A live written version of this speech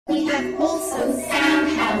We have also sound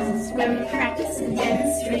houses where we practice and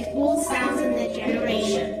demonstrate all sounds in their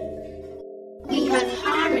generation. We have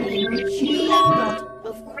harmony, which you have got,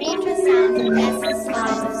 of quarter sounds and essence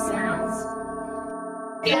styles of sounds.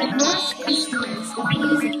 There are vast instruments of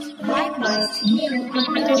music, likewise to you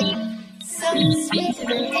unknown, some sweeter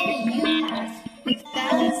than any you have, with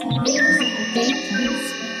bells and rings and baked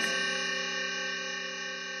instruments.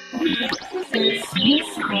 We represent small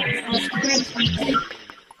sounds as great and deep,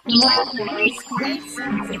 likewise great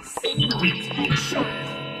sounds as sinuous and sharp.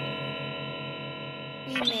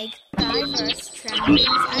 We make diverse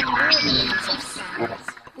tremblings and warblings of sounds,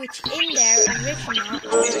 which in their original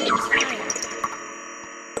are inspired.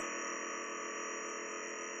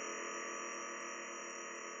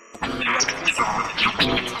 We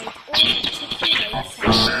represent and take all particular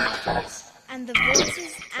sound matters, and the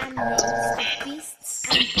voices and notes of beasts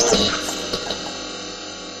and birds.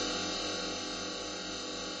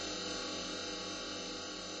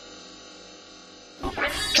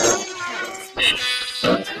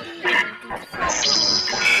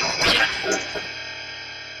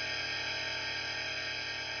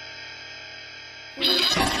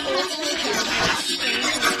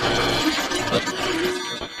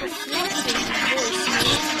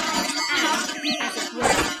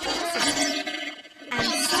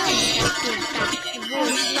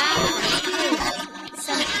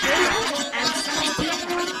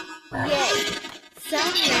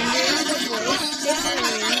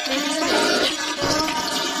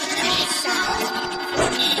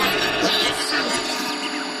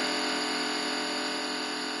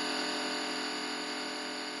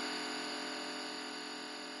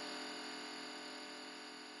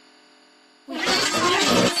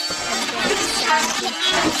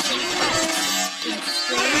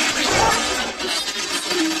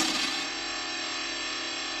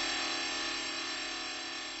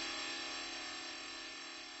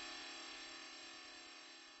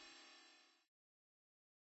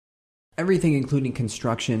 Everything, including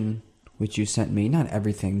construction, which you sent me, not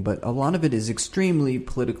everything, but a lot of it is extremely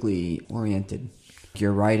politically oriented.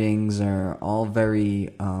 Your writings are all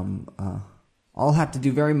very, all have to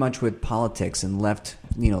do very much with politics and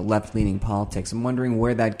left-leaning politics. I'm wondering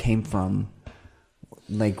where that came from.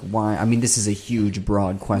 Like, why? I mean, this is a huge,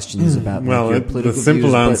 broad question. About your political the simple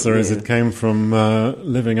views, answer is it came from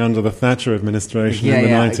living under the Thatcher administration in the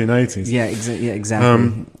 1980s. Yeah, exactly.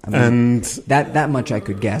 I mean, and that much I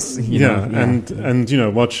could guess. And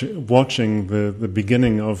watching the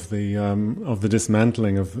beginning of the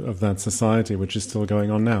dismantling of that society, which is still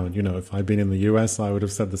going on now. And if I'd been in the US, I would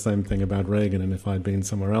have said the same thing about Reagan, and if I'd been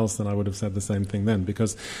somewhere else, then I would have said the same thing then.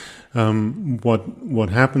 Because what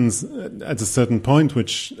happens at a certain point,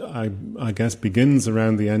 which I guess begins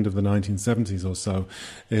around the end of the 1970s or so,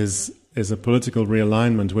 is a political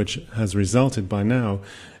realignment which has resulted by now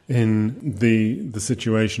in the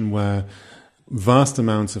situation where vast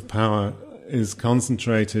amounts of power is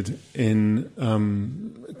concentrated in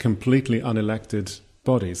completely unelected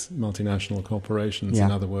bodies, multinational corporations, in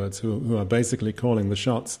other words, who are basically calling the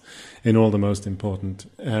shots in all the most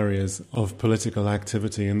important areas of political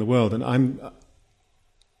activity in the world. And I'm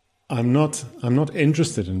not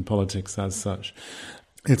interested in politics as such.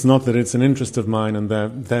 It's not that it's an interest of mine and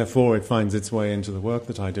therefore it finds its way into the work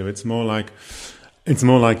that I do. It's more like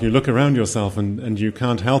you look around yourself and you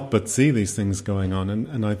can't help but see these things going on.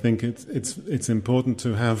 And I think it's important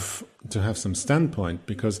to have some standpoint,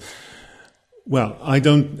 because, well, I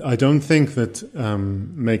don't think that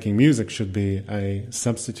making music should be a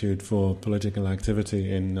substitute for political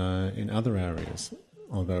activity in other areas.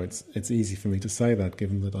 Although it's easy for me to say that,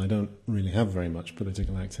 given that I don't really have very much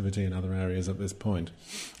political activity in other areas at this point.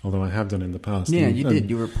 Although I have done in the past. Yeah, you did.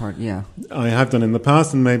 You were part. Yeah, I have done in the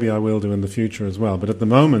past, and maybe I will do in the future as well. But at the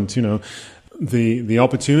moment, the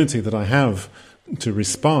opportunity that I have to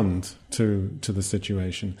respond to the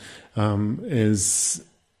situation is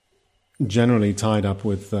generally tied up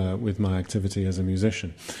with my activity as a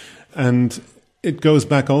musician, and it goes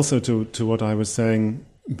back also to what I was saying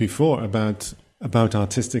before about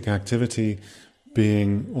artistic activity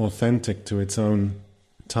being authentic to its own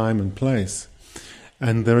time and place.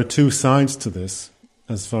 And there are two sides to this,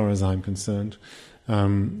 as far as I'm concerned,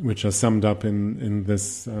 which are summed up in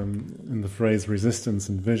the phrase resistance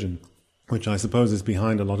and vision, which I suppose is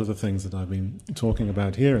behind a lot of the things that I've been talking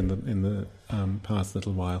about here in the past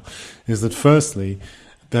little while. Is that firstly,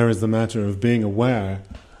 there is the matter of being aware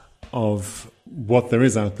of what there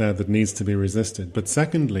is out there that needs to be resisted. But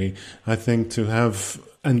secondly, I think to have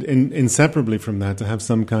inseparably from that, to have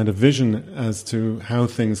some kind of vision as to how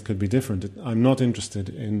things could be different. I'm not interested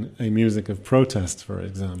in a music of protest, for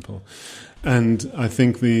example. And I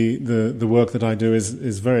think the work that I do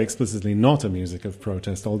is very explicitly not a music of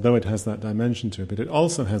protest, although it has that dimension to it. But it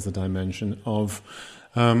also has the dimension of,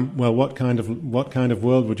 what kind of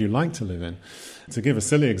world would you like to live in? To give a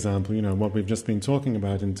silly example, what we've just been talking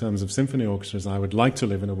about in terms of symphony orchestras, I would like to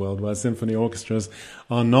live in a world where symphony orchestras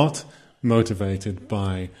are not motivated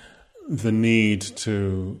by the need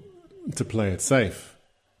to play it safe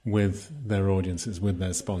with their audiences, with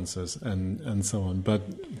their sponsors, and so on,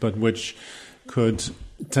 but which could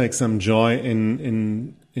take some joy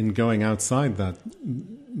in going outside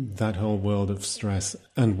that whole world of stress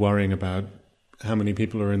and worrying about how many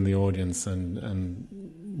people are in the audience and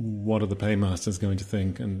what are the paymasters going to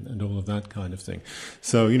think and all of that kind of thing.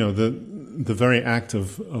 So the very act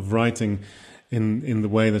of writing in the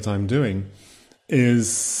way that I'm doing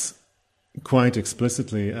is quite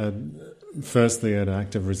explicitly firstly an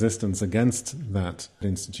act of resistance against that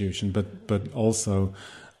institution, but also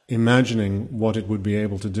imagining what it would be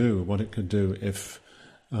able to do, what it could do if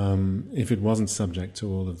it wasn't subject to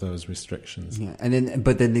all of those restrictions. Yeah,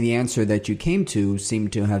 but then the answer that you came to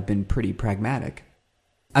seemed to have been pretty pragmatic.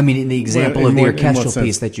 I mean, in the example of the orchestral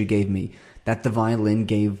piece that you gave me, that the violin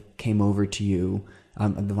came over to you,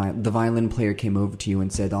 the violin player came over to you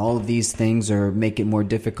and said, all of these things make it more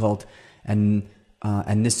difficult, and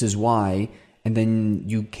this is why. And then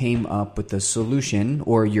you came up with a solution,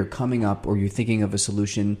 or you're thinking of a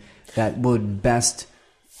solution that would best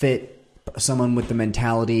fit someone with the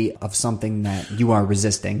mentality of something that you are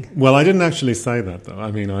resisting. Well, I didn't actually say that, though.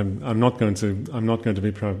 I mean, I'm not going to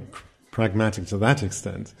be pragmatic to that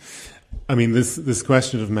extent. I mean, this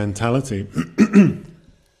question of mentality,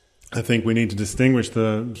 I think we need to distinguish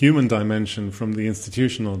the human dimension from the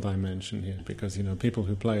institutional dimension here, because people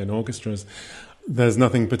who play in orchestras, there's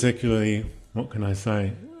nothing particularly, what can I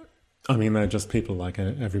say? I mean, they're just people like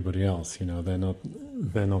everybody else. They're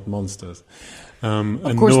not monsters.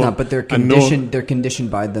 Of course not, but they're conditioned. They're conditioned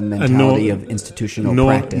by the mentality of institutional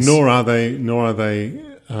practice. Nor are they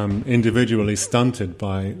individually stunted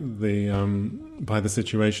by the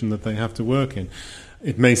situation that they have to work in.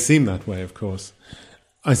 It may seem that way, of course.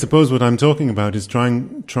 I suppose what I'm talking about is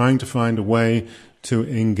trying to find a way to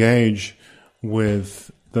engage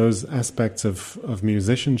with those aspects of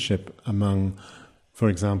musicianship among, for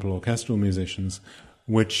example, orchestral musicians,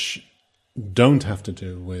 which don't have to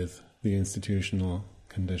do with the institutional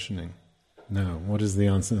conditioning. Now, what is the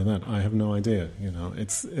answer to that? I have no idea.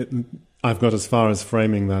 I've got as far as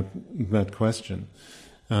framing that question.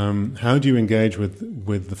 How do you engage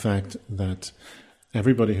with the fact that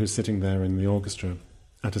everybody who's sitting there in the orchestra,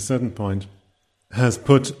 at a certain point, has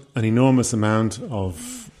put an enormous amount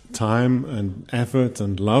of time and effort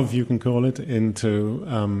and love, you can call it, into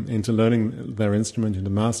learning their instrument, into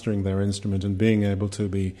mastering their instrument, and being able to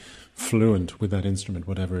be fluent with that instrument,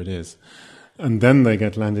 whatever it is. And then they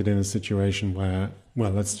get landed in a situation where,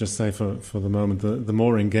 well, let's just say for the moment, the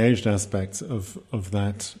more engaged aspects of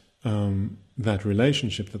that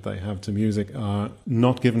relationship that they have to music are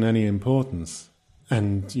not given any importance.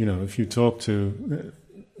 And if you talk to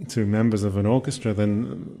members of an orchestra,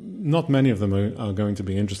 then not many of them are going to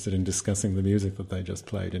be interested in discussing the music that they just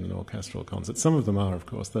played in an orchestral concert. Some of them are, of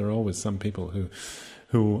course. There are always some people who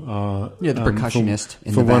are the percussionist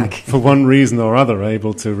in the back, for one reason or other,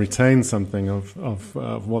 able to retain something of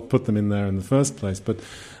what put them in there in the first place.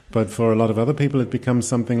 But for a lot of other people, it becomes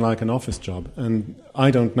something like an office job. And I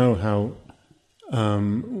don't know how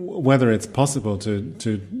whether it's possible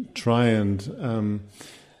to try and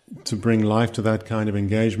to bring life to that kind of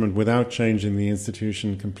engagement without changing the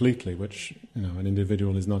institution completely, which an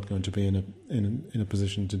individual is not going to be in a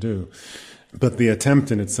position to do. But the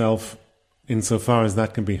attempt in itself, insofar as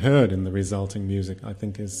that can be heard in the resulting music, I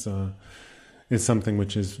think is something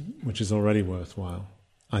which is already worthwhile.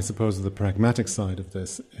 I suppose the pragmatic side of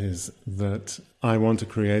this is that I want to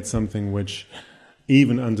create something which,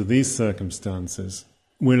 even under these circumstances,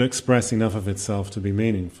 will express enough of itself to be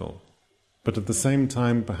meaningful, but at the same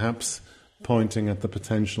time perhaps pointing at the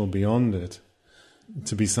potential beyond it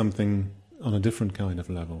to be something on a different kind of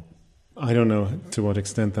level. I don't know to what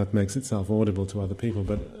extent that makes itself audible to other people,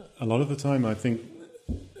 but a lot of the time I think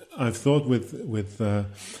I've thought with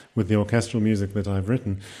the orchestral music that I've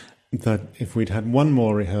written that if we'd had one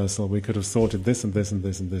more rehearsal, we could have sorted this and this and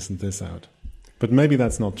this and this and this out. But maybe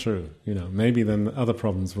that's not true. Maybe then other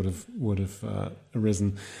problems would have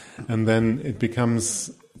arisen, and then it becomes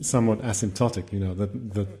somewhat asymptotic.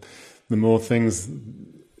 That the more things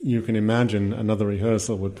you can imagine another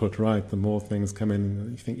rehearsal would put right, the more things come in,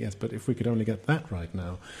 and you think, yes, but if we could only get that right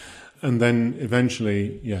now. And then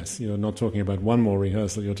eventually, yes, you're not talking about one more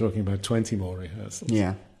rehearsal, you're talking about 20 more rehearsals.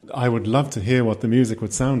 Yeah. I would love to hear what the music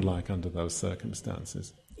would sound like under those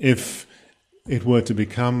circumstances. If it were to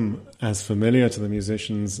become as familiar to the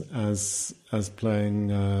musicians as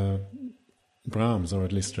playing Brahms or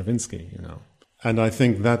at least Stravinsky, And I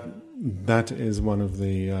think that is one of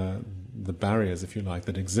the barriers, if you like,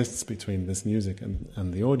 that exists between this music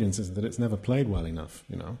and the audience, is that it's never played well enough,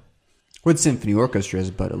 With symphony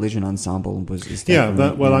orchestras, but Elysian Ensemble is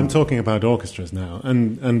I'm talking about orchestras now,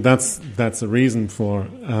 and that's a reason for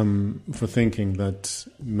thinking that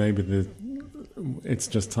maybe it's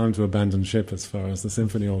just time to abandon ship as far as the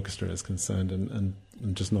symphony orchestra is concerned, and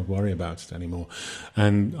just not worry about it anymore.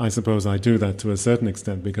 And I suppose I do that to a certain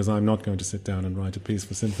extent because I'm not going to sit down and write a piece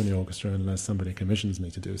for symphony orchestra unless somebody commissions me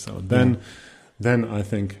to do so. And then I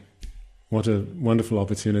think, what a wonderful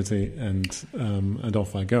opportunity, and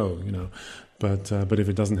off I go, But if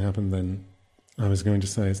it doesn't happen, then I was going to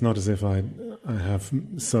say it's not as if I have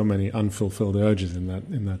so many unfulfilled urges in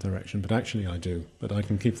that direction, but actually I do. But I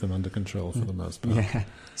can keep them under control for the most part. Yeah.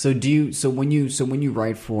 So when you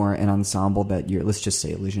write for an ensemble let's just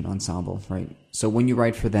say Elysian Ensemble, right? So when you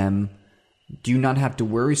write for them, do you not have to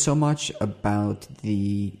worry so much about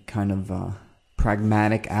the kind of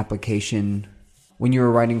pragmatic application? When you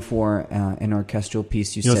were writing for an orchestral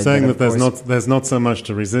piece, you're saying that there's not so much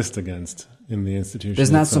to resist against in the institution.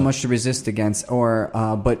 There's not so much to resist against,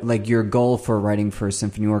 but like your goal for writing for a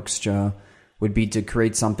symphony orchestra would be to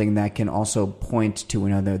create something that can also point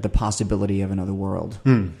to the possibility of another world.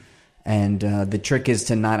 And the trick is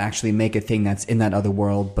to not actually make a thing that's in that other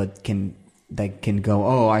world, but that can go,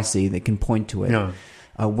 oh, I see, they can point to it. Yeah.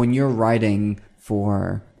 When you're writing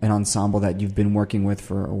for an ensemble that you've been working with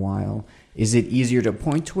for a while, is it easier to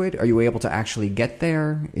point to it? Are you able to actually get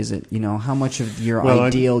there? Is it, how much of your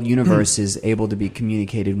ideal universe is able to be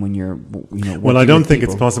communicated when you're, Well, I don't think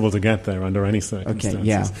it's possible to get there under any circumstances. Okay,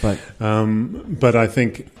 yeah, but I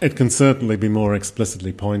think it can certainly be more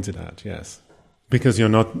explicitly pointed at, yes. Because you're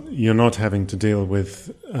not having to deal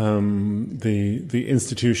with the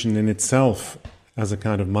institution in itself as a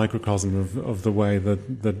kind of microcosm of the way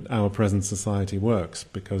that our present society works,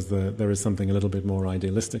 because there is something a little bit more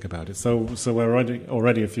idealistic about it. So we're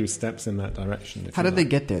already a few steps in that direction. How did they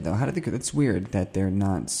get there, though? It's weird that they're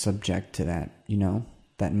not subject to that,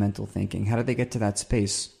 that mental thinking. How did they get to that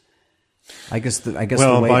space? I guess.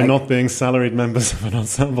 Well, by not being salaried members of an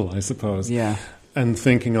ensemble, I suppose. Yeah. And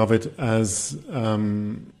thinking of it as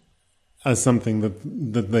something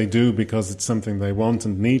that they do because it's something they want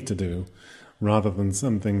and need to do, rather than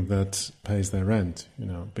something that pays their rent,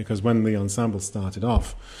 Because when the ensemble started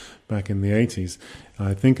off back in the 80s,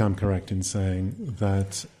 I think I'm correct in saying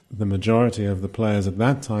that the majority of the players at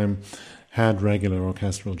that time had regular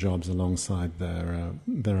orchestral jobs alongside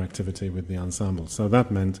their activity with the ensemble. So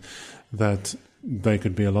that meant that they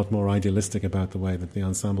could be a lot more idealistic about the way that the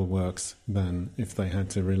ensemble works than if they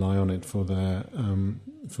had to rely on it for their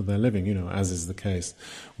living, as is the case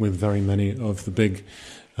with very many of the big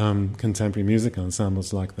contemporary music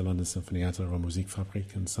ensembles like the London Sinfonietta or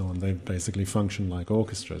Musikfabrik and so on. They basically function like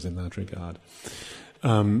orchestras in that regard.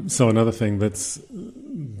 So another thing that's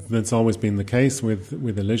always been the case with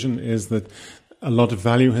Elysian is that a lot of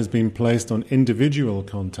value has been placed on individual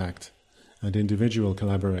contact and individual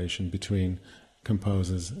collaboration between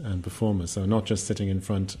composers and performers. So not just sitting in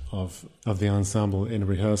front of the ensemble in a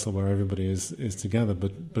rehearsal where everybody is together,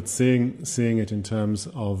 but seeing it in terms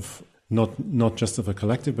of not just of a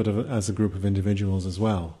collective, but as a group of individuals as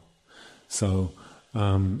well. So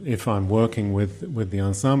if I'm working with the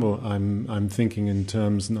ensemble, I'm thinking in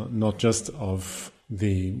terms not just of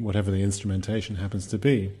whatever the instrumentation happens to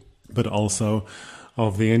be, but also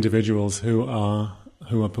of the individuals who are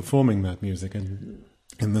performing that music. And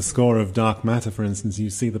in the score of Dark Matter, for instance, you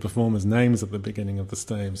see the performers' names at the beginning of the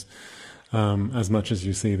staves, as much as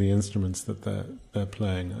you see the instruments that they're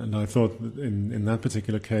playing. And I thought that in that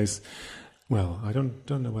particular case, well, I don't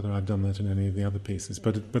know whether I've done that in any of the other pieces,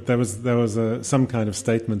 but there was some kind of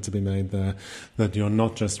statement to be made there that you're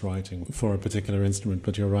not just writing for a particular instrument,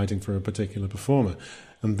 but you're writing for a particular performer.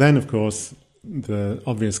 And then, of course, the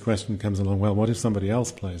obvious question comes along, well, what if somebody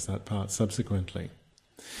else plays that part subsequently?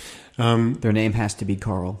 Their name has to be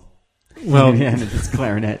Carl. Well, yeah, it's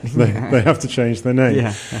clarinet. they have to change their name.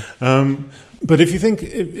 Yeah. But if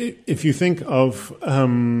you think of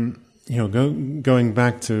going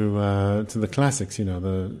back to the classics,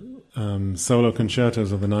 the solo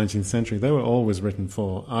concertos of the 19th century, they were always written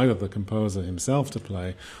for either the composer himself to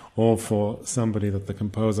play, or for somebody that the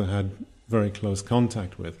composer had very close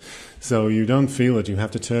contact with. So you don't feel that you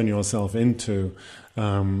have to turn yourself into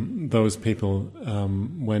those people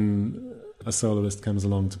when a soloist comes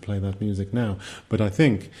along to play that music now. But I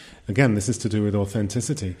think, again, this is to do with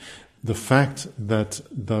authenticity. The fact that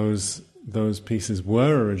those pieces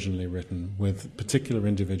were originally written with particular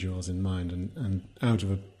individuals in mind and out of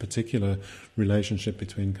a particular relationship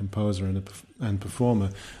between composer and performer,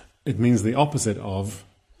 it means the opposite of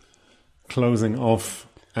closing off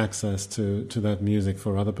access to that music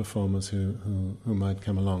for other performers who might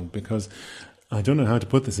come along. Because I don't know how to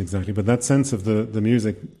put this exactly, but that sense of the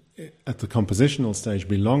music at the compositional stage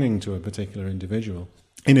belonging to a particular individual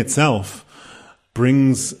in itself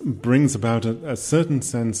brings about a certain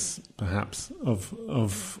sense, perhaps,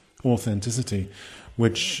 of authenticity,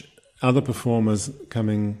 which other performers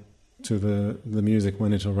coming to the music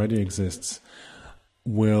when it already exists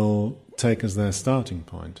will take as their starting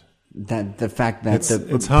point. That the fact that it's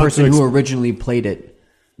the person who originally played it,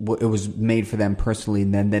 it was made for them personally,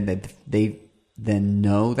 and then they then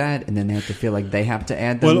know that, and then they have to feel like they have to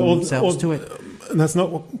add themselves to it. That's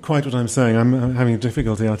not quite what I'm saying. I'm having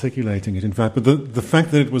difficulty articulating it, in fact. But the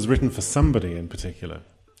fact that it was written for somebody in particular,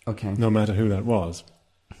 okay, no matter who that was,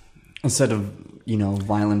 instead of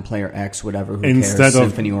violin player X, whatever, who cares,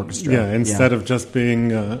 symphony orchestra, instead of just being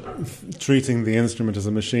treating the instrument as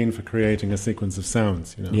a machine for creating a sequence of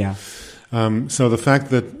sounds, So the fact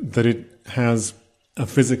that it has a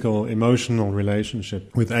physical, emotional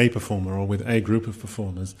relationship with a performer or with a group of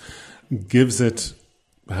performers gives it,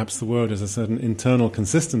 perhaps the word is, a certain internal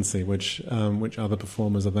consistency which other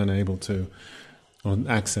performers are then able to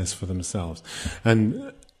access for themselves.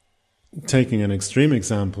 And taking an extreme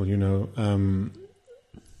example,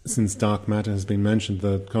 since Dark Matter has been mentioned,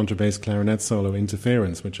 the contrabass clarinet solo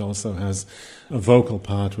Interference, which also has a vocal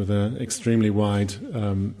part with an extremely wide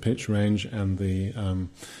pitch range, and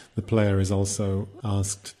the player is also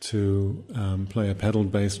asked to play a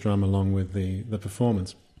pedaled bass drum along with the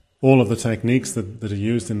performance. All of the techniques that are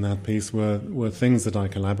used in that piece were things that I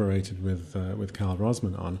collaborated with Carl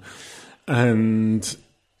Rosman on, and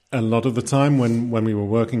a lot of the time when we were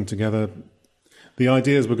working together, the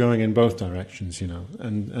ideas were going in both directions,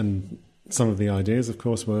 and some of the ideas, of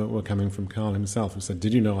course, were coming from Carl himself, who said,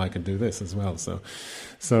 "Did you know I could do this as well?"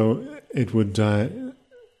 So it would.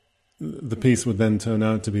 The piece would then turn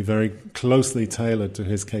out to be very closely tailored to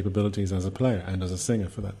his capabilities as a player and as a singer,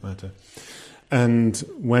 for that matter. And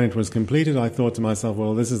when it was completed, I thought to myself,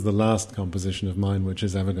 well, this is the last composition of mine which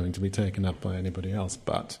is ever going to be taken up by anybody else.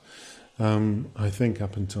 But I think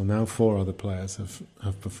up until now 4 other players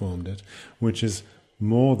have performed it, which is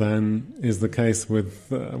more than is the case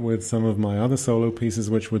with some of my other solo pieces,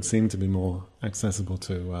 which would seem to be more accessible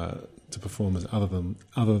to performers other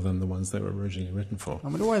than the ones they were originally written for. I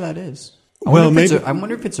wonder why that is. I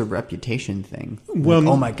wonder if it's a reputation thing. Well,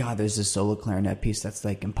 oh my God, there's this solo clarinet piece that's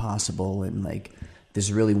like impossible, and like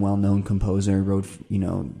this really well-known composer wrote,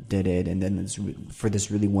 did it, and then it's for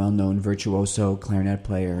this really well-known virtuoso clarinet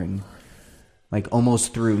player, and like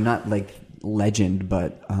almost through not like legend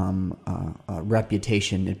but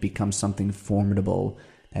reputation, it becomes something formidable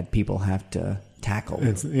that people have to tackle.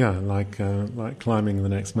 It's like climbing the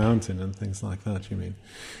next mountain and things like that. You mean?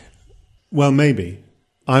 Well, maybe.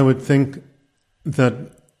 I would think that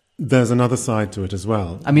there's another side to it as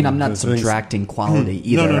well. I mean, I'm not subtracting quality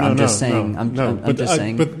either. I'm just saying.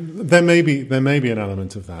 But there may be an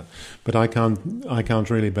element of that, but I can't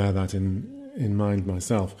really bear that in mind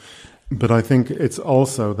myself. But I think it's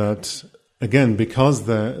also that, again, because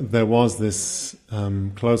there was this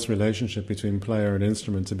close relationship between player and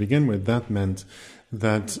instrument to begin with, that meant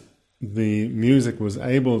that the music was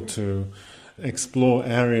able to explore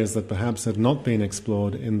areas that perhaps had not been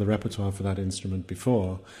explored in the repertoire for that instrument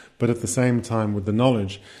before, but at the same time with the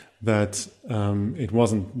knowledge that it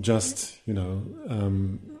wasn't just,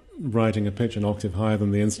 writing a pitch an octave higher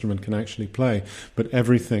than the instrument can actually play, but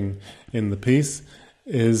everything in the piece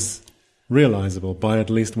is realizable by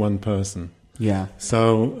at least one person. Yeah.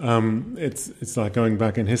 So it's like going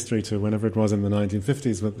back in history to whenever it was in the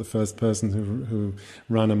 1950s with the first person who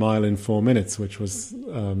ran a mile in 4 minutes, which was,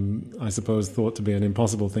 I suppose, thought to be an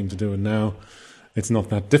impossible thing to do. And now it's not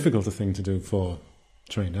that difficult a thing to do for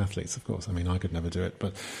trained athletes, of course. I mean, I could never do it.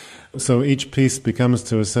 But so each piece becomes,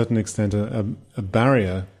 to a certain extent, a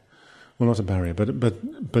barrier. Well, not a barrier,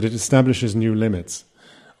 but it establishes new limits,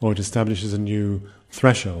 or it establishes a new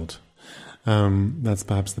threshold. That's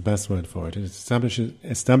perhaps the best word for it. It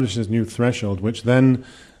establishes a new threshold, which then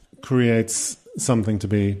creates something to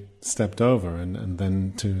be stepped over, and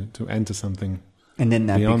then to enter something. And then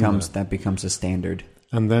that becomes a standard.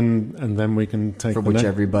 And then we can take for which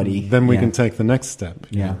everybody. Then we can take the next step.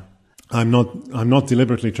 Yeah. I'm not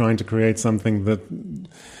deliberately trying to create something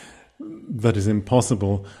that is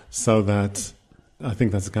impossible, so that I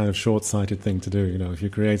think that's a kind of short-sighted thing to do. You know, if you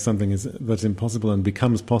create something that's impossible and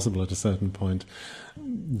becomes possible at a certain point,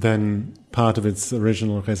 then part of its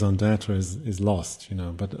original raison d'être is lost. You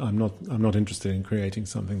know, but I'm not interested in creating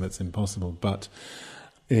something that's impossible, but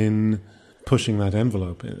in pushing that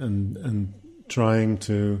envelope and trying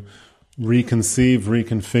to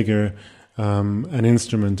reconfigure an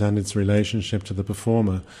instrument and its relationship to the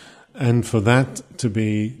performer, and for that to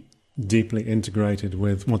be deeply integrated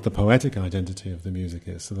with what the poetic identity of the music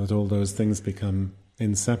is, so that all those things become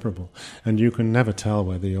inseparable. And you can never tell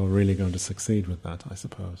whether you're really going to succeed with that, I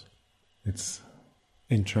suppose. It's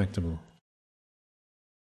intractable.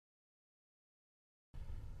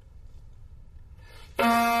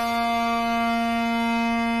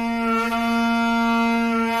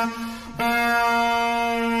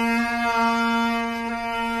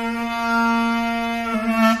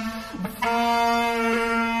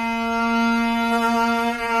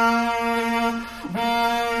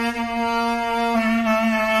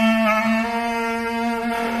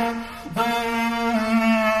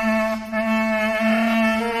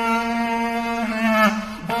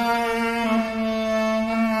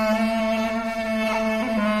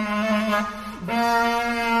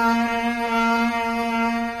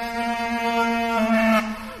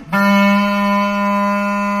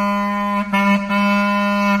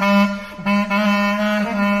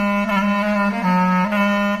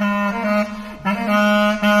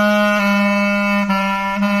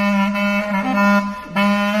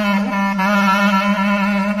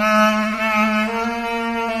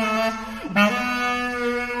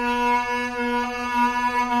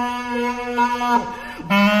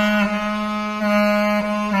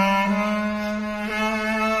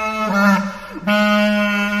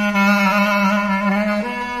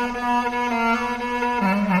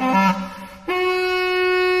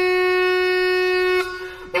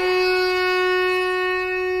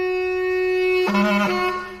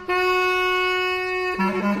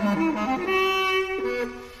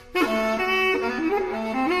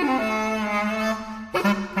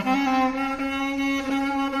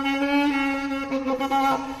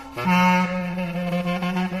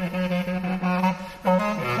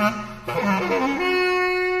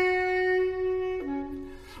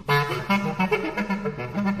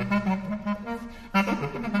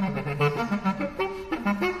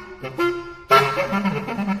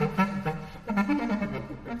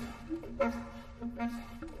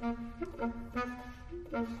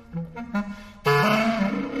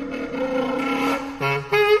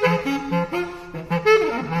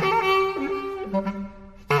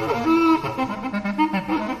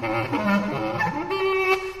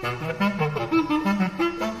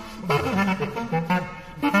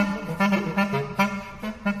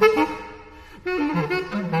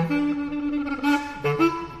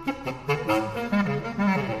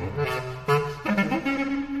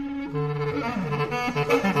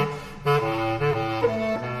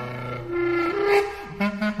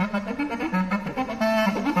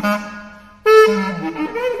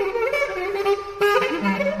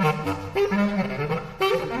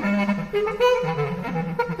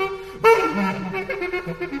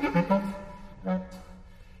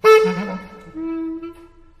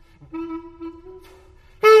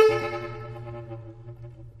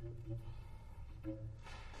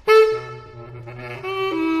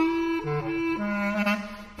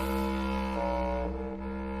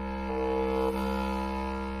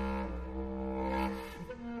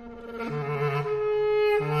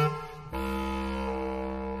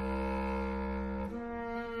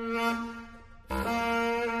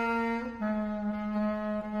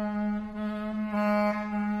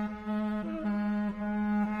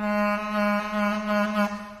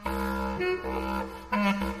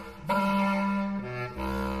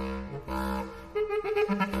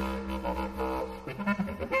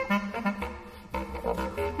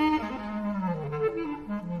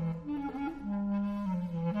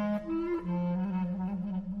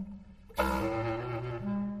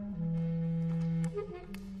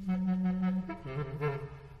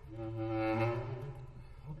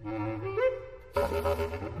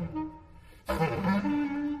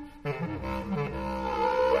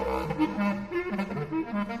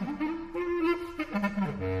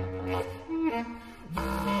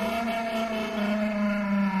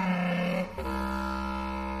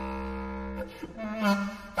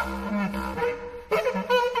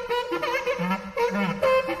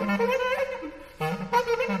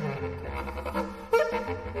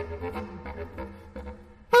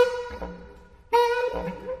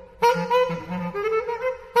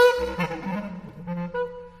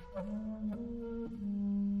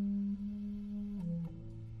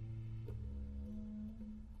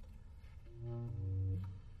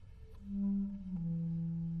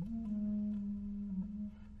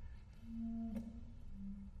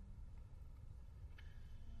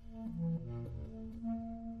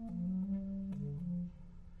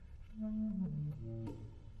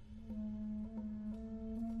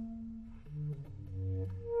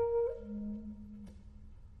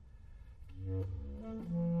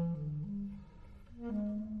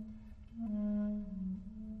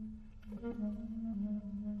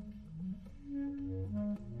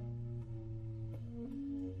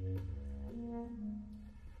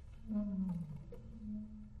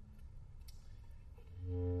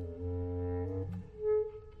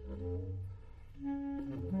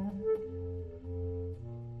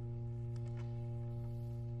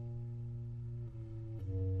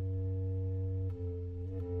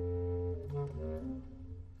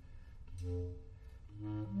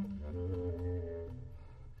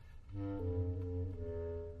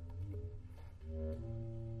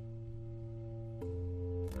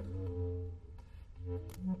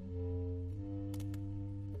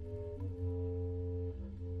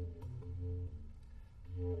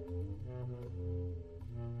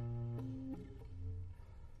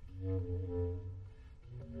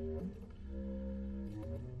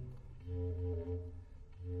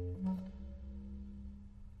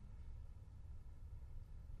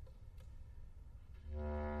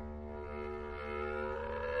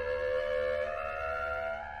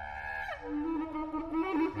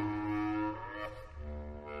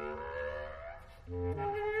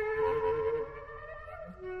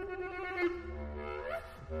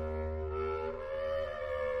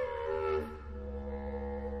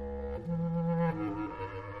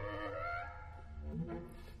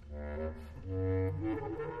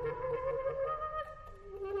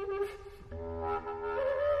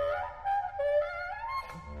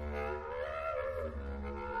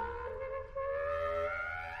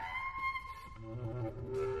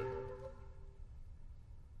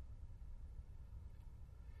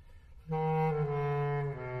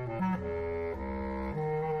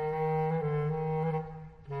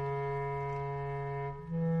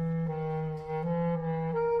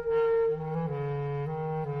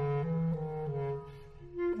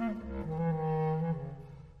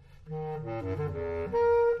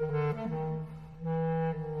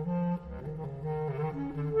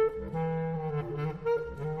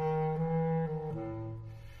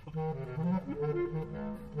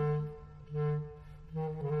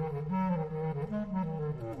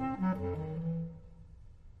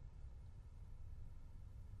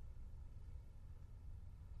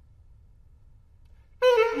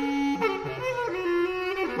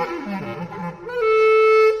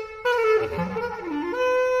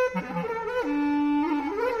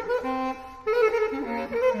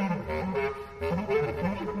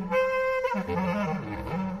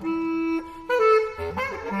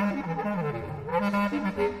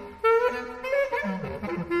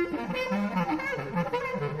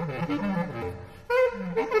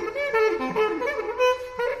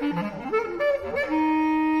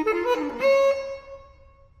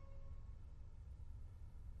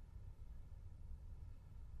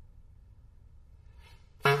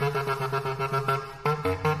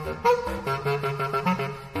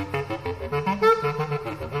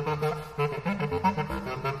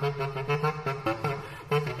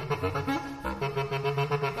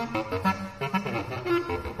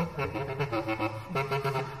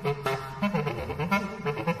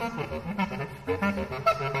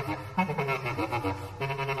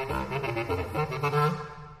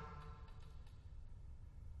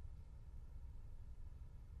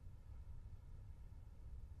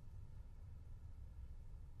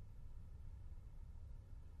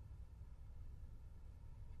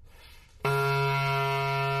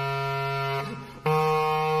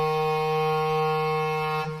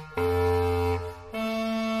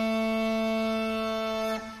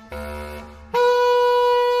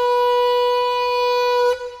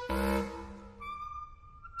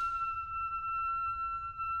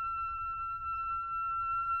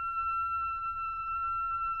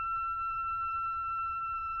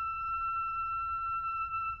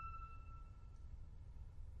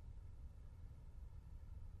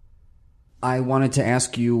 I wanted to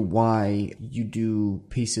ask you why you do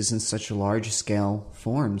pieces in such large scale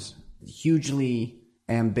forms. Hugely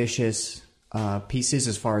ambitious pieces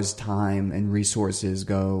as far as time and resources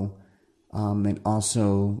go, and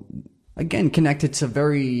also, again, connected to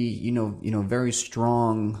very, very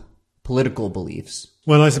strong political beliefs.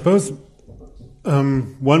 Well, I suppose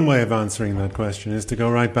one way of answering that question is to go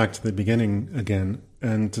right back to the beginning again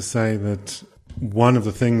and to say that one of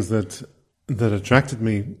the things that attracted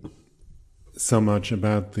me so much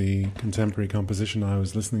about the contemporary composition I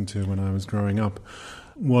was listening to when I was growing up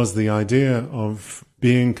was the idea of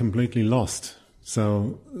being completely lost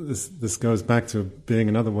So this goes back to being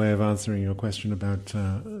another way of answering your question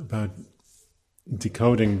about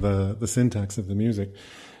decoding the syntax of the music,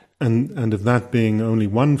 and of that being only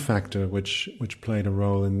one factor which played a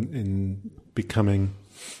role in becoming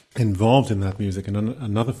involved in that music, and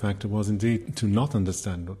another factor was indeed to not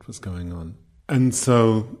understand what was going on. And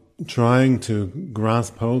so trying to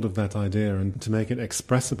grasp hold of that idea and to make it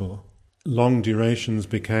expressible, long durations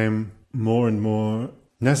became more and more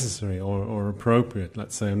necessary or appropriate,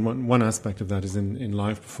 let's say. And one aspect of that is in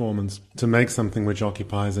live performance, to make something which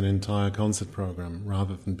occupies an entire concert program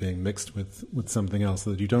rather than being mixed with something else,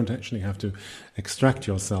 so that you don't actually have to extract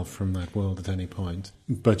yourself from that world at any point,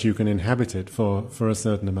 but you can inhabit it for a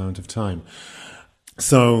certain amount of time.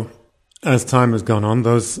 So as time has gone on,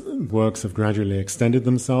 those works have gradually extended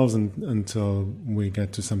themselves until we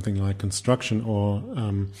get to something like Construction, or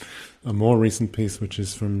a more recent piece, which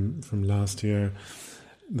is from last year,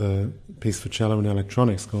 the piece for cello and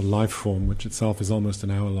electronics called Lifeform, which itself is almost an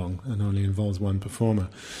hour long and only involves one performer.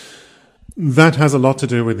 That has a lot to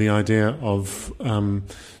do with the idea of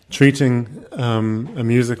treating a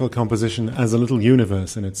musical composition as a little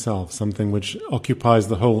universe in itself, something which occupies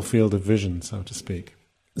the whole field of vision, so to speak.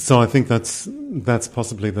 So I think that's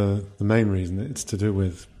possibly the main reason. It's to do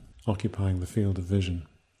with occupying the field of vision.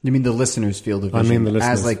 You mean the listener's field of vision? I mean the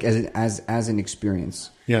listeners. As an experience.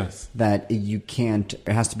 Yes. That you can't, it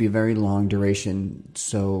has to be a very long duration.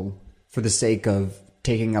 So for the sake of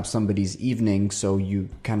taking up somebody's evening, so you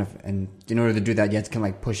kind of, and in order to do that, you have to kind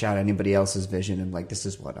of like push out anybody else's vision and like, this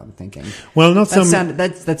is what I'm thinking. Well, that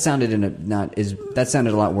sounded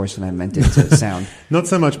a lot worse than I meant it to sound. Not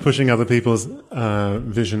so much pushing other people's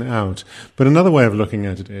vision out, but another way of looking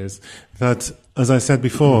at it is that, as I said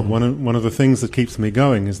before, one of the things that keeps me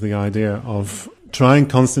going is the idea of trying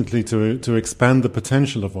constantly to expand the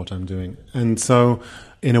potential of what I'm doing. And so,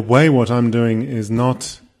 in a way, what I'm doing is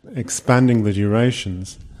not expanding the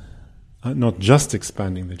durations, not just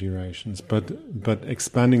expanding the durations, but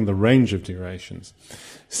expanding the range of durations.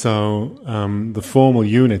 So the formal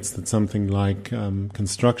units that something like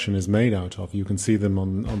Construction is made out of, you can see them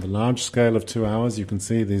on the large scale of 2 hours. You can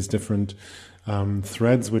see these different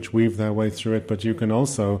threads which weave their way through it, but you can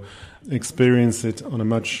also experience it on a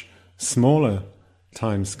much smaller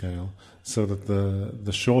time scale, so that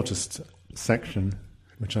the shortest section,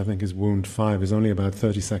 which I think is Wound 5, is only about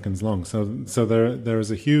 30 seconds long. So there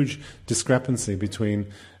is a huge discrepancy between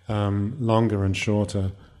longer and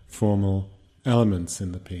shorter formal elements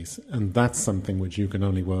in the piece. And that's something which you can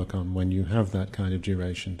only work on when you have that kind of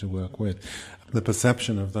duration to work with. The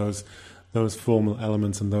perception of those formal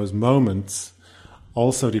elements and those moments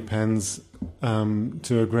also depends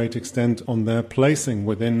to a great extent on their placing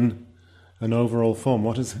within an overall form.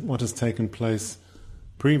 What has taken place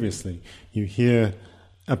previously? You hear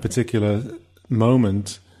a particular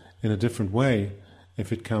moment in a different way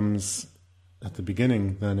if it comes at the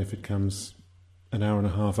beginning than if it comes an hour and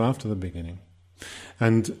a half after the beginning.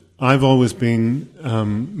 And I've always been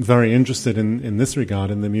very interested in this regard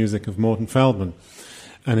in the music of Morton Feldman,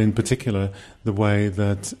 and in particular the way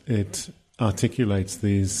that it articulates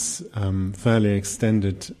these fairly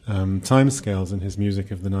extended timescales in his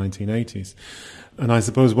music of the 1980s. And I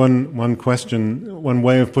suppose one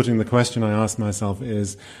way of putting the question I asked myself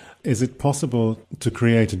is it possible to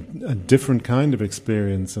create a different kind of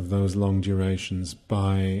experience of those long durations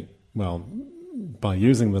by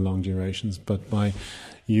using the long durations, but by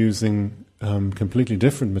using completely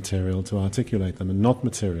different material to articulate them, and not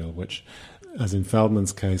material which, as in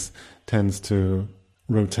Feldman's case, tends to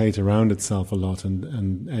rotate around itself a lot,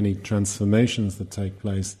 and any transformations that take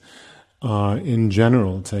place are in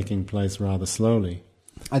general taking place rather slowly.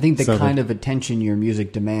 I think the kind of attention your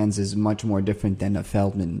music demands is much more different than a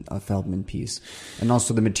Feldman piece, and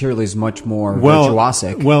also the material is much more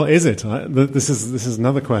virtuosic. Well, is it? This is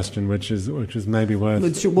another question, which is maybe worth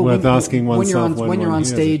asking oneself when you're on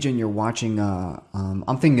stage and you're watching.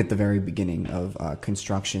 I'm thinking at the very beginning of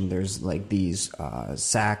Construction, there's like these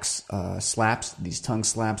sax slaps, these tongue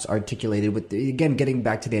slaps articulated with again getting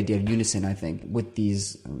back to the idea of unison. I think with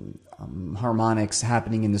these. Harmonics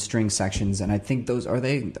happening in the string sections, and I think those are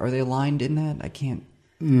they aligned in that? I can't.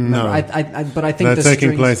 No, but I think they're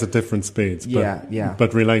taking place at different speeds.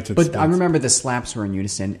 But related. But speeds. I remember the slaps were in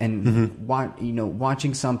unison, and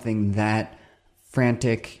watching something that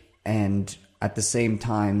frantic and at the same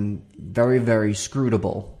time very, very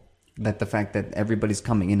scrutable. That the fact that everybody's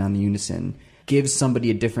coming in on the unison gives somebody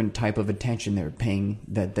a different type of attention they're paying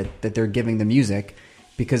that they're giving the music.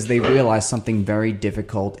 Because they realize something very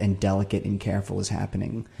difficult and delicate and careful is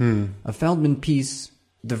happening. A Feldman piece,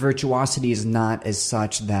 the virtuosity is not as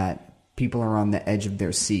such that people are on the edge of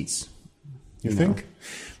their seats. You think?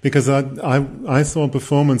 Because I saw a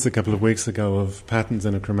performance a couple of weeks ago of Patterns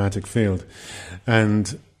in a Chromatic Field,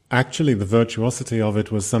 and actually the virtuosity of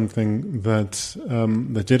it was something that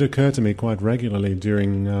that did occur to me quite regularly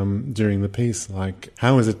during the piece. Like,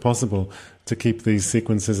 how is it possible to keep these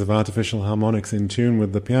sequences of artificial harmonics in tune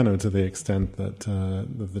with the piano to the extent that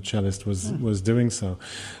the cellist was doing so?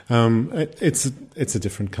 It's a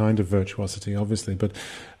different kind of virtuosity, obviously, but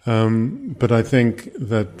I think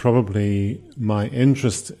that probably my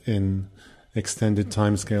interest in extended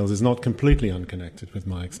timescales is not completely unconnected with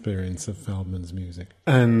my experience of Feldman's music.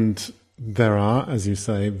 And there are, as you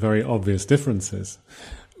say, very obvious differences.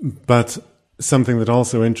 But something that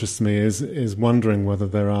also interests me is wondering whether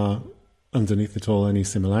there are, underneath it all, any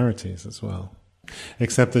similarities as well.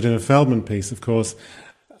 Except that in a Feldman piece, of course,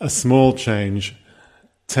 a small change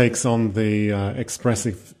takes on the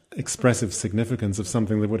expressive significance of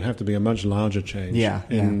something that would have to be a much larger change.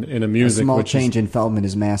 In a music. A small which change in Feldman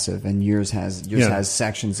is massive, and yours has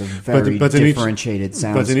sections of very differentiated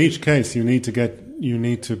sounds. But in each case, you need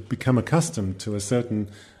to become accustomed to a certain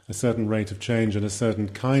rate of change and a certain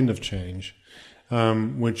kind of change,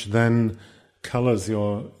 which then colors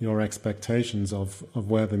your expectations of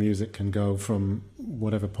where the music can go from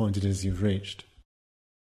whatever point it is you've reached.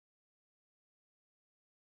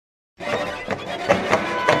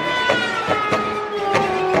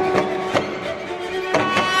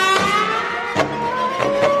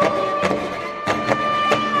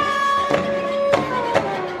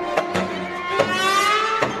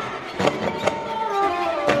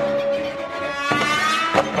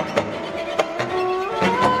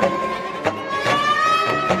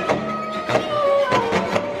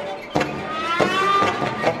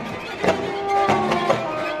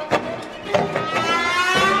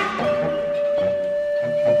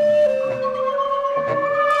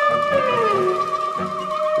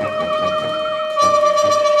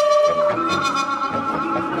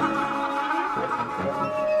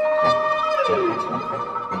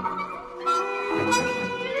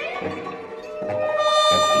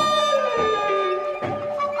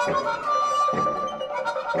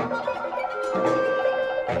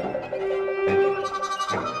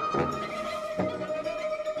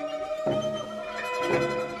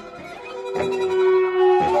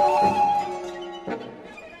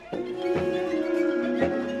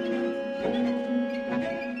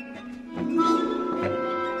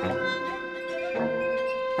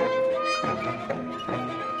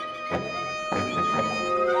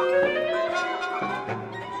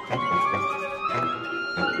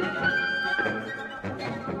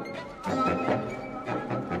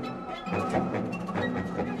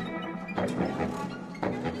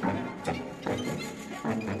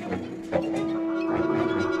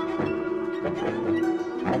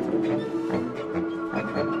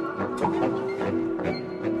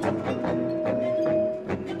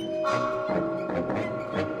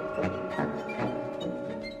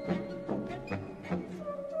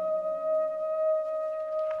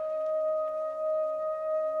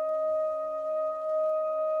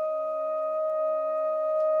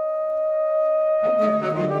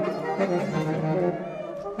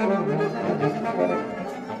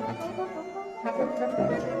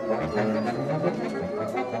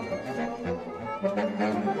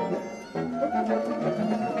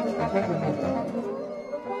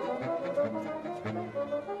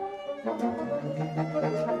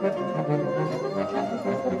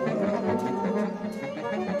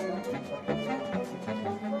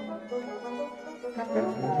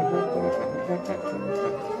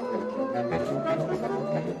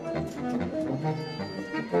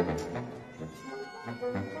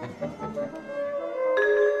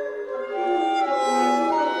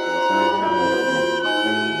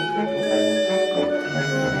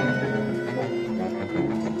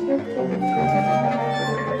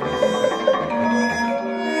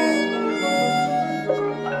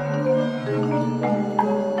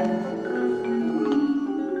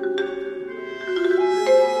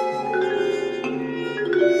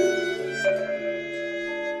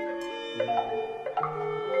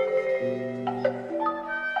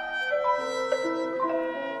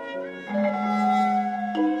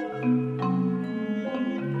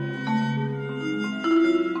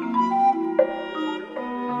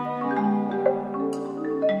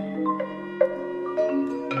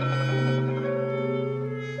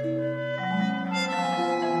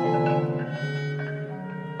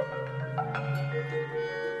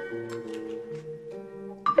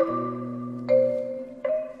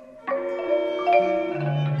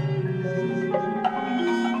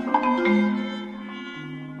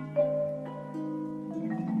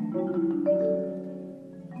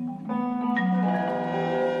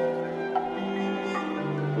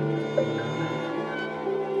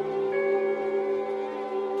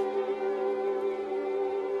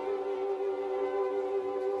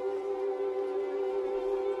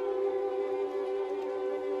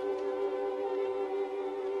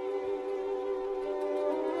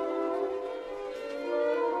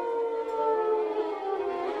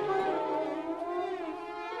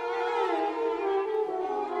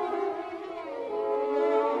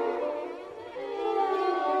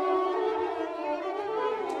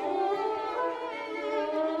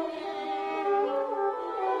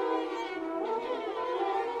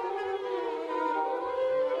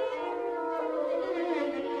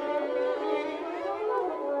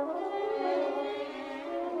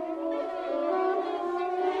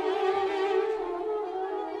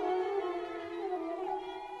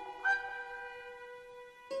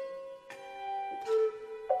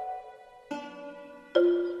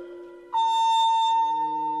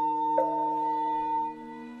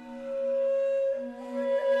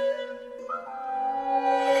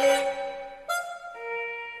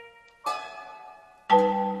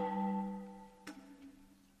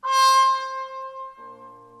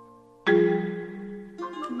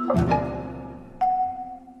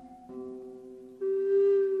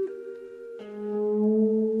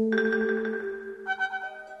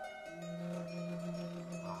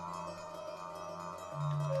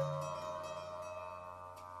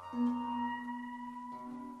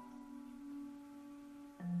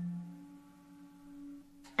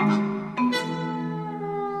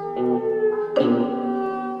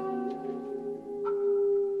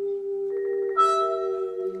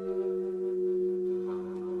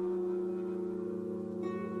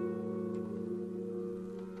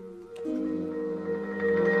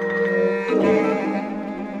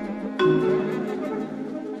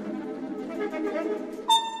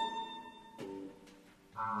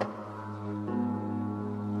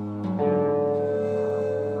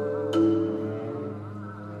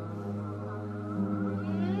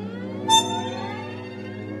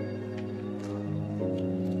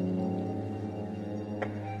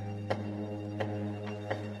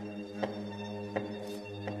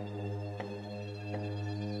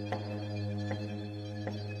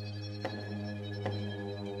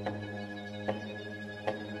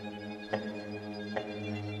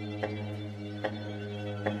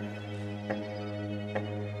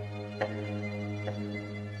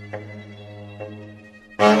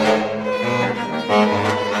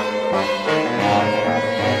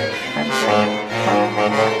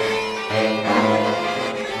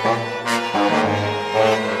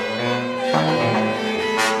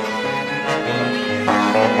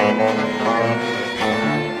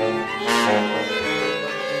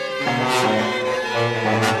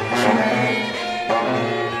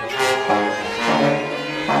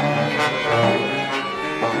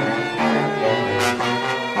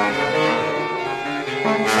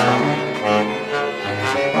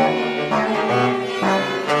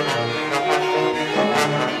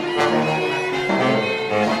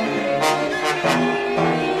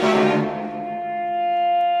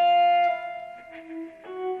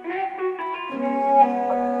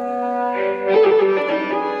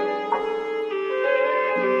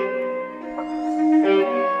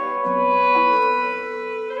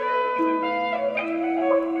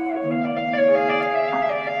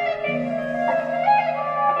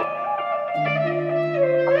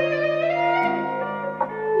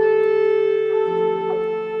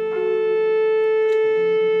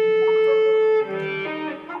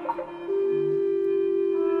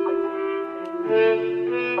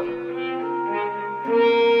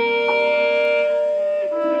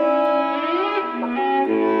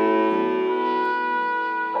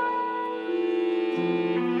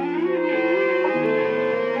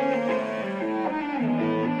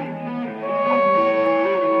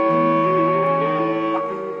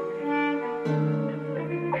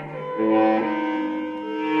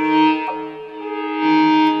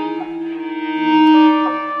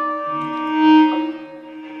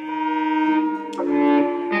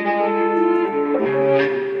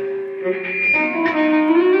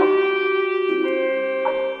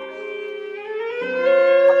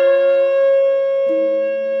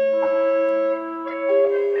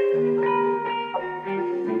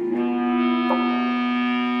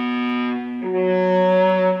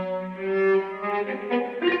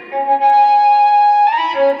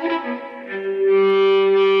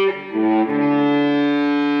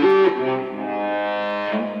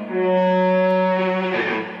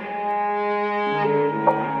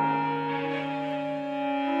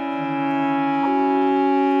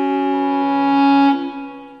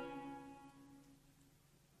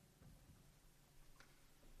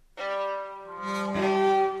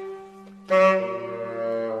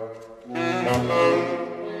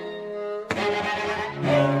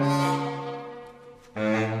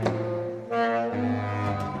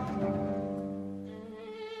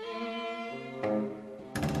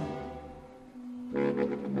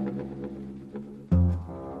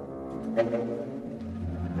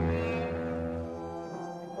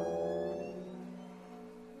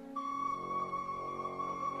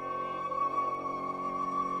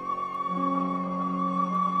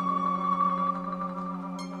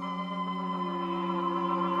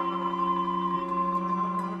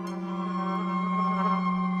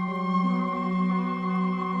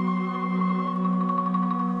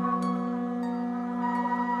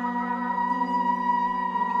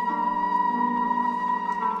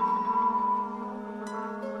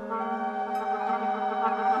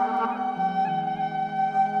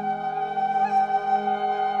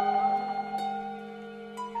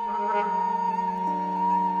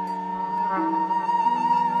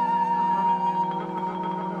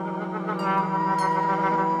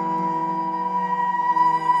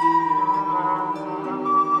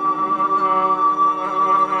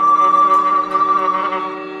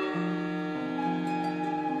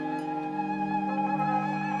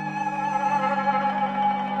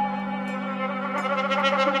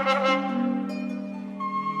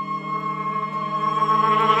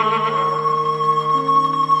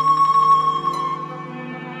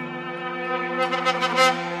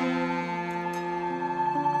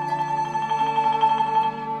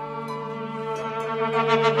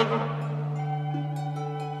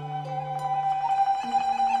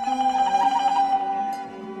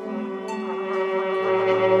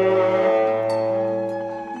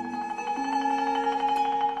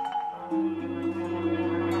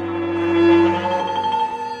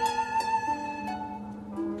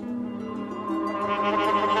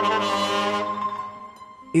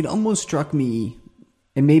 it almost struck me,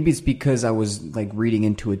 and maybe it's because I was like reading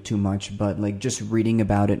into it too much, but like just reading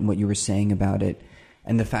about it and what you were saying about it,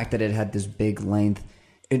 and the fact that it had this big length,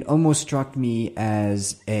 it almost struck me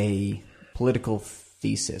as a political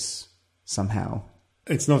thesis somehow.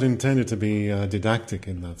 It's not intended to be didactic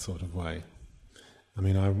in that sort of way. I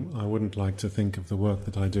mean, I wouldn't like to think of the work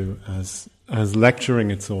that I do as lecturing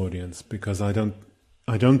its audience, because I don't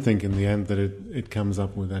think in the end that it comes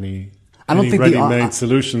up with any ready-made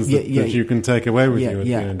solutions that you can take away with you at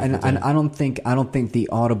the end. And I don't think the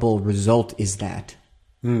Audible result is that.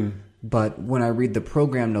 But when I read the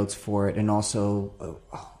program notes for it, and also,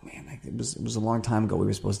 it was a long time ago we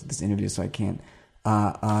were supposed to do this interview, so I can't.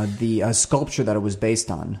 The sculpture that it was based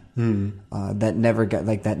on, that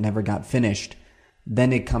never got finished.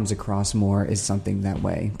 Then it comes across more as something that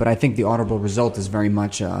way. But I think the Audible result is very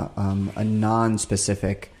much a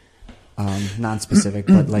non-specific,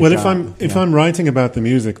 but like. Well, if I'm writing about the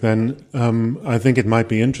music, then I think it might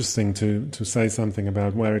be interesting to say something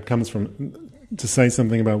about where it comes from, to say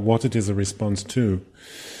something about what it is a response to,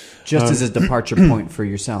 just as a departure point for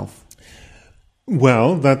yourself.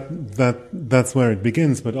 Well, that's where it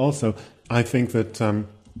begins. But also, I think that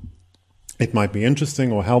it might be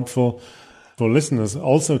interesting or helpful for listeners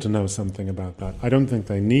also to know something about that. I don't think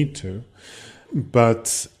they need to,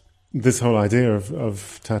 but this whole idea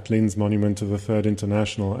of Tatlin's monument to the Third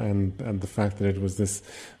International and the fact that it was this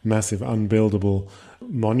massive unbuildable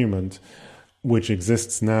monument, which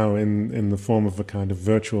exists now in the form of a kind of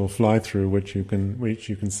virtual fly-through, which you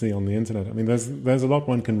can see on the internet. I mean, there's a lot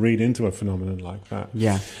one can read into a phenomenon like that.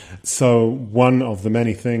 Yeah. So one of the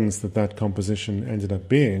many things that composition ended up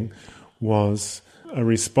being was a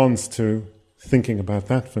response to thinking about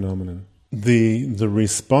that phenomenon. The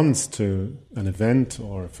response to an event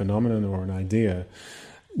or a phenomenon or an idea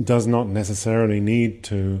does not necessarily need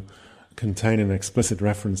to contain an explicit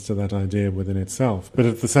reference to that idea within itself. But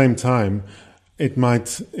at the same time, it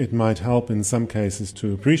might help in some cases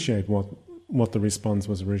to appreciate what the response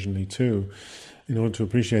was originally to, in order to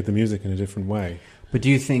appreciate the music in a different way. But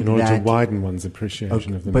do you think in order to widen one's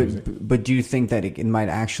appreciation of the music? But do you think that it might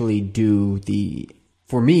actually do the?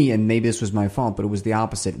 For me, and maybe this was my fault, but it was the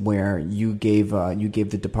opposite, where you gave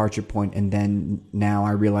the departure point, and then now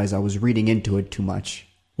I realize I was reading into it too much.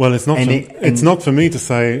 Well, it's not for me to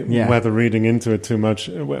say whether reading into it too much,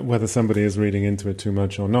 whether somebody is reading into it too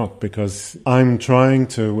much or not, because I'm trying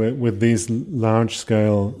to, with these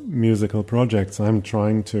large-scale musical projects, I'm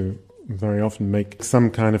trying to very often make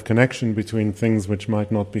some kind of connection between things which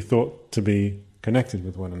might not be thought to be connected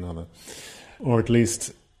with one another, or at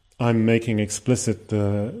least I'm making explicit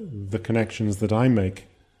the connections that I make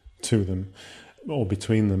to them or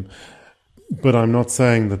between them. But I'm not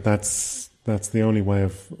saying that that's the only way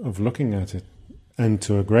of looking at it. And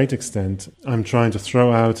to a great extent, I'm trying to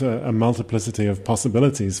throw out a multiplicity of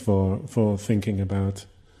possibilities for thinking about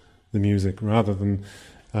the music, rather than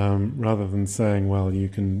saying, well, you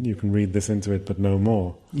can read this into it, but no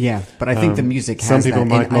more. Yeah, but I think the music has some people that,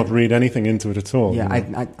 might not read anything into it at all. Yeah, you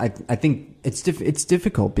know? I think it's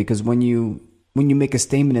difficult, because when you make a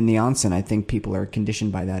statement in the onset, I think people are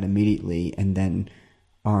conditioned by that immediately, and then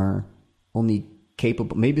are only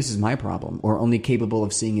capable. Maybe this is my problem, or only capable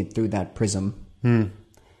of seeing it through that prism.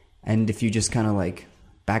 And if you just kind of like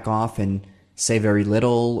back off and say very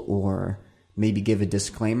little, or maybe give a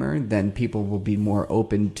disclaimer, then people will be more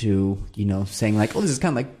open to, saying like, oh, this is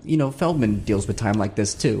kind of like, Feldman deals with time like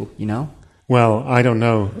this too, Well, I don't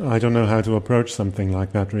know. I don't know how to approach something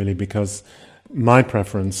like that, really, because my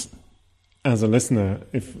preference as a listener,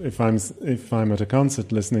 if I'm at a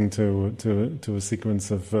concert listening to a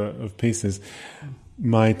sequence of pieces,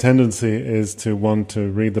 my tendency is to want to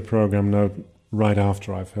read the program note right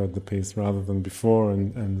after I've heard the piece, rather than before,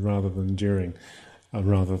 and rather than during,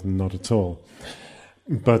 rather than not at all.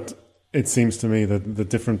 But it seems to me that the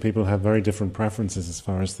different people have very different preferences as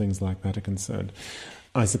far as things like that are concerned.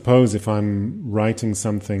 I suppose if I'm writing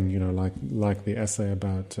something, like the essay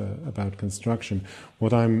about construction,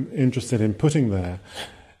 what I'm interested in putting there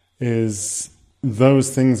is those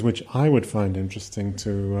things which I would find interesting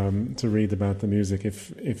to read about the music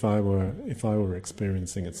if I were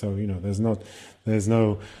experiencing it. So there's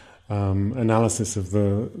no analysis of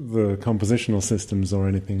the compositional systems or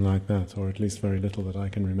anything like that, or at least very little that I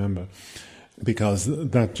can remember, because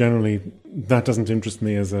that doesn't interest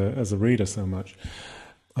me as a reader so much.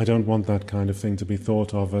 I don't want that kind of thing to be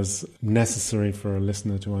thought of as necessary for a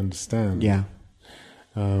listener to understand. Yeah.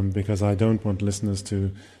 Because I don't want listeners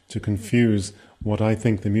to confuse what I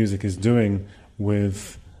think the music is doing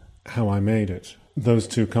with how I made it. Those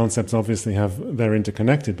two concepts obviously they're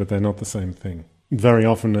interconnected, but they're not the same thing. very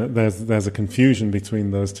often there's a confusion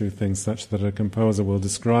between those two things, such that a composer will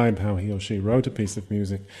describe how he or she wrote a piece of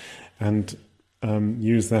music and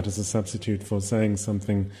use that as a substitute for saying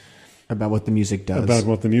something about what the music does. About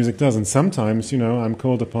what the music does. And sometimes, I'm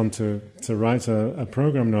called upon to write a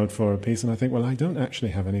program note for a piece, and I think, well, I don't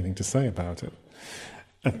actually have anything to say about it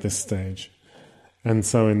at this stage. And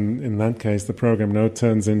so in that case, the program note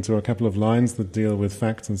turns into a couple of lines that deal with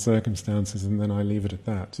facts and circumstances, and then I leave it at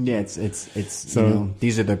that. Yeah, it's so,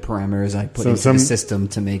 these are the parameters I put into the system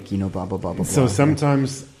to make, blah, blah, blah, blah, blah. So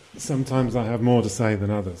sometimes I have more to say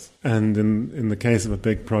than others. And in the case of a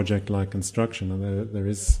big project like construction,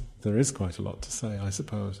 there is quite a lot to say, I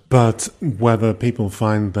suppose. But whether people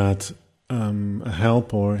find that a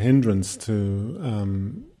help or a hindrance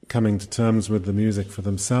to coming to terms with the music for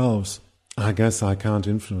themselves, I guess I can't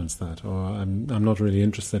influence that, or I'm not really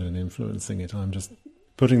interested in influencing it. I'm just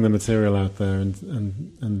putting the material out there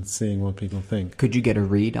and seeing what people think. Could you get a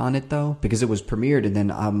read on it, though? Because it was premiered, and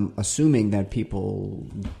then I'm assuming that people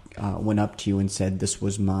went up to you and said, this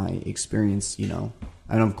was my experience, And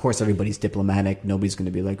of course, everybody's diplomatic. Nobody's going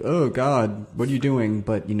to be like, oh, God, what are you doing?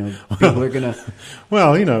 But, people are going to...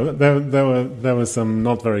 Well, there were some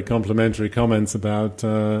not very complimentary comments about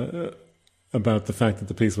the fact that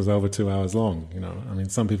the piece was over 2 hours long. I mean,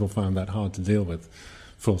 some people found that hard to deal with,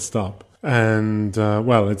 full stop. And,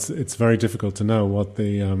 it's very difficult to know what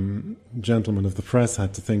the gentlemen of the press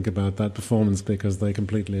had to think about that performance, because they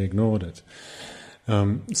completely ignored it.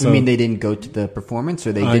 So, you mean they didn't go to the performance,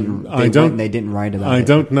 or they didn't write about it? I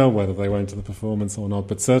don't know whether they went to the performance or not,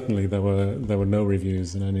 but certainly there were no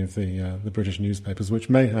reviews in any of the British newspapers, which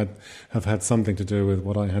may have had something to do with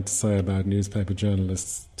what I had to say about newspaper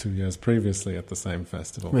journalists 2 years previously at the same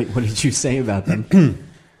festival. Wait, what did you say about them?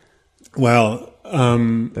 Well...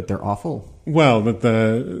 that they're awful? Well, that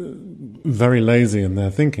they're very lazy in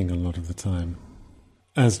their thinking a lot of the time.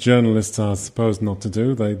 As journalists are supposed not to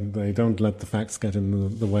do, they don't let the facts get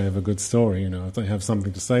in the way of a good story. If they have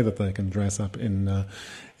something to say that they can dress up in a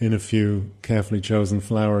few carefully chosen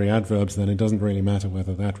flowery adverbs, then it doesn't really matter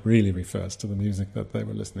whether that really refers to the music that they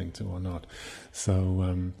were listening to or not.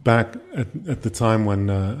 So back at the time when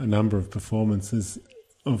a number of performances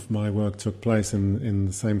of my work took place in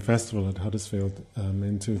the same festival at Huddersfield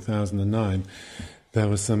in 2009, there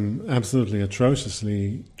were some absolutely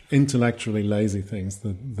atrociously intellectually lazy things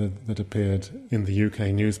that appeared in the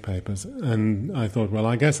UK newspapers, and I thought, well,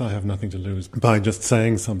 I guess I have nothing to lose by just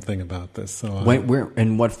saying something about this. So where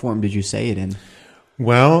in what form did you say it in?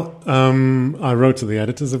 Well, I wrote to the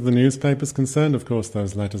editors of the newspapers concerned. Of course,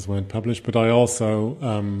 those letters weren't published, but I also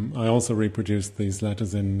reproduced these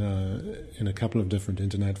letters in a couple of different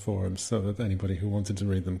internet forums, so that anybody who wanted to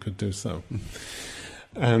read them could do so.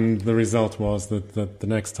 And the result was that the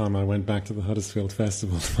next time I went back to the Huddersfield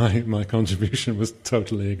Festival, my contribution was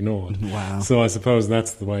totally ignored. Wow! So I suppose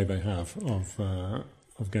that's the way they have of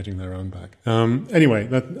getting their own back. Anyway,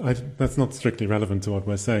 that's not strictly relevant to what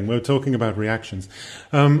we're saying. We're talking about reactions.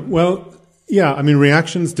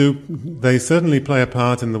 Reactions they certainly play a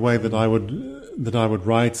part in the way that I would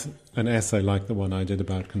write an essay like the one I did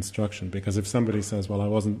about construction. Because if somebody says, well,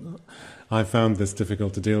 I found this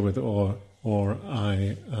difficult to deal with, or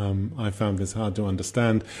I found this hard to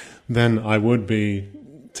understand, then I would be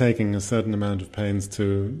taking a certain amount of pains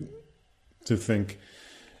to think,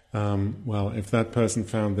 if that person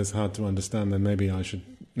found this hard to understand, then maybe I should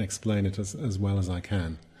explain it as well as I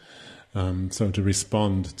can. So to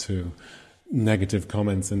respond to negative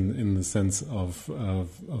comments in the sense of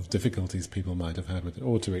difficulties people might have had with it,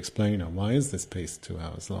 or to explain, why is this piece 2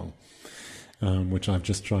 hours long, which I've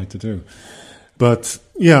just tried to do. But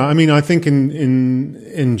I think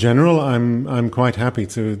in general, I'm quite happy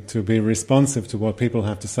to be responsive to what people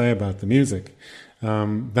have to say about the music.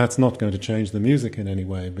 That's not going to change the music in any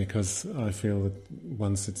way, because I feel that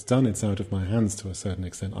once it's done, it's out of my hands to a certain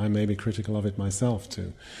extent. I may be critical of it myself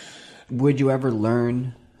too. Would you ever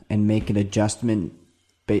learn and make an adjustment?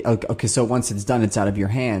 Okay, so once it's done, it's out of your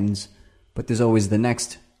hands, but there's always the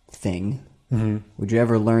next thing. Mm-hmm. Would you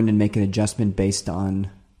ever learn and make an adjustment based on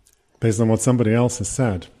what somebody else has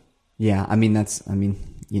said? Yeah,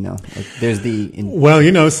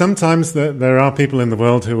 there's sometimes there are people in the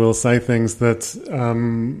world who will say things that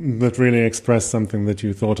really express something that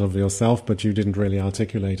you thought of yourself, but you didn't really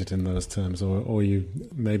articulate it in those terms, or you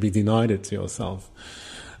maybe denied it to yourself.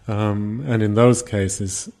 And in those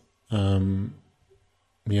cases, I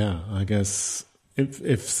guess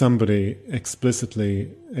if somebody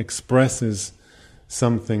explicitly expresses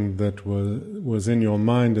something that was in your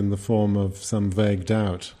mind in the form of some vague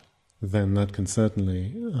doubt, then that can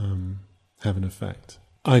certainly have an effect.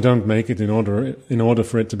 I don't make it in order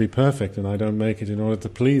for it to be perfect, and I don't make it in order to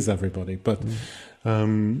please everybody. But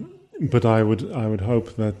I would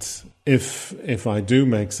hope that if I do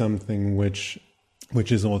make something which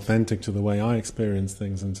is authentic to the way I experience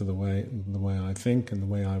things and to the way I think and the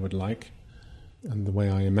way I would like and the way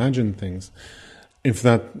I imagine things, if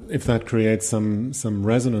that creates some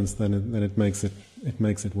resonance, then it makes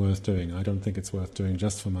it worth doing. I don't think it's worth doing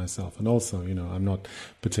just for myself. And also, I'm not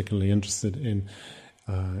particularly interested in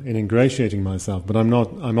ingratiating myself, but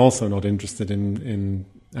I'm also not interested in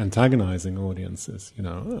antagonizing audiences.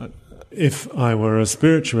 If I were a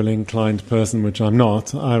spiritually inclined person, which I'm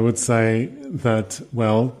not, I would say that,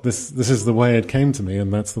 well, this is the way it came to me,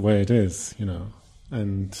 and that's the way it is.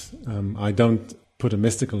 And I don't put a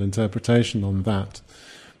mystical interpretation on that.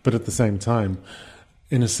 But at the same time,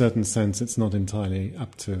 in a certain sense, it's not entirely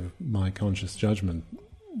up to my conscious judgment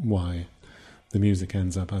why the music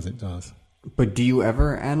ends up as it does. But do you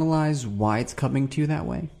ever analyze why it's coming to you that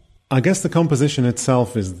way? I guess the composition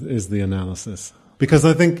itself is the analysis. Because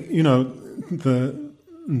I think,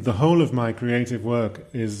 the whole of my creative work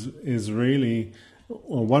is really,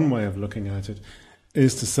 or one way of looking at it,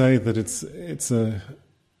 is to say that it's a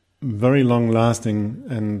very long-lasting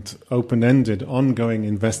and open-ended, ongoing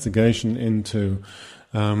investigation into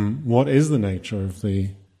what is the nature of the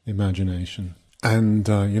imagination. And,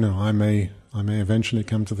 I may eventually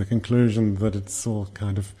come to the conclusion that it's all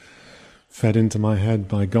kind of fed into my head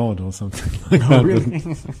by God or something like that.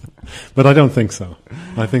 Really? But I don't think so.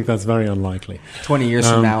 I think that's very unlikely. 20 years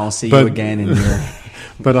from now, I'll see you again in your...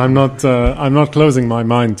 But I'm not closing my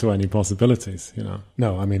mind to any possibilities,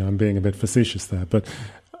 No, I mean, I'm being a bit facetious there, but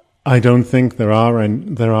I don't think there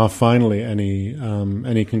are finally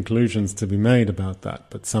any conclusions to be made about that.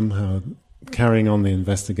 But somehow carrying on the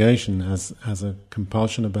investigation has a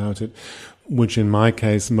compulsion about it, which in my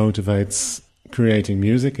case motivates creating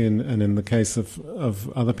music, and in the case of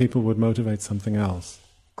other people would motivate something else.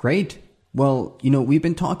 Great. Well, we've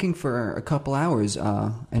been talking for a couple hours,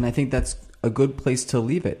 and I think that's a good place to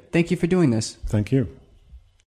leave it. Thank you for doing this. Thank you.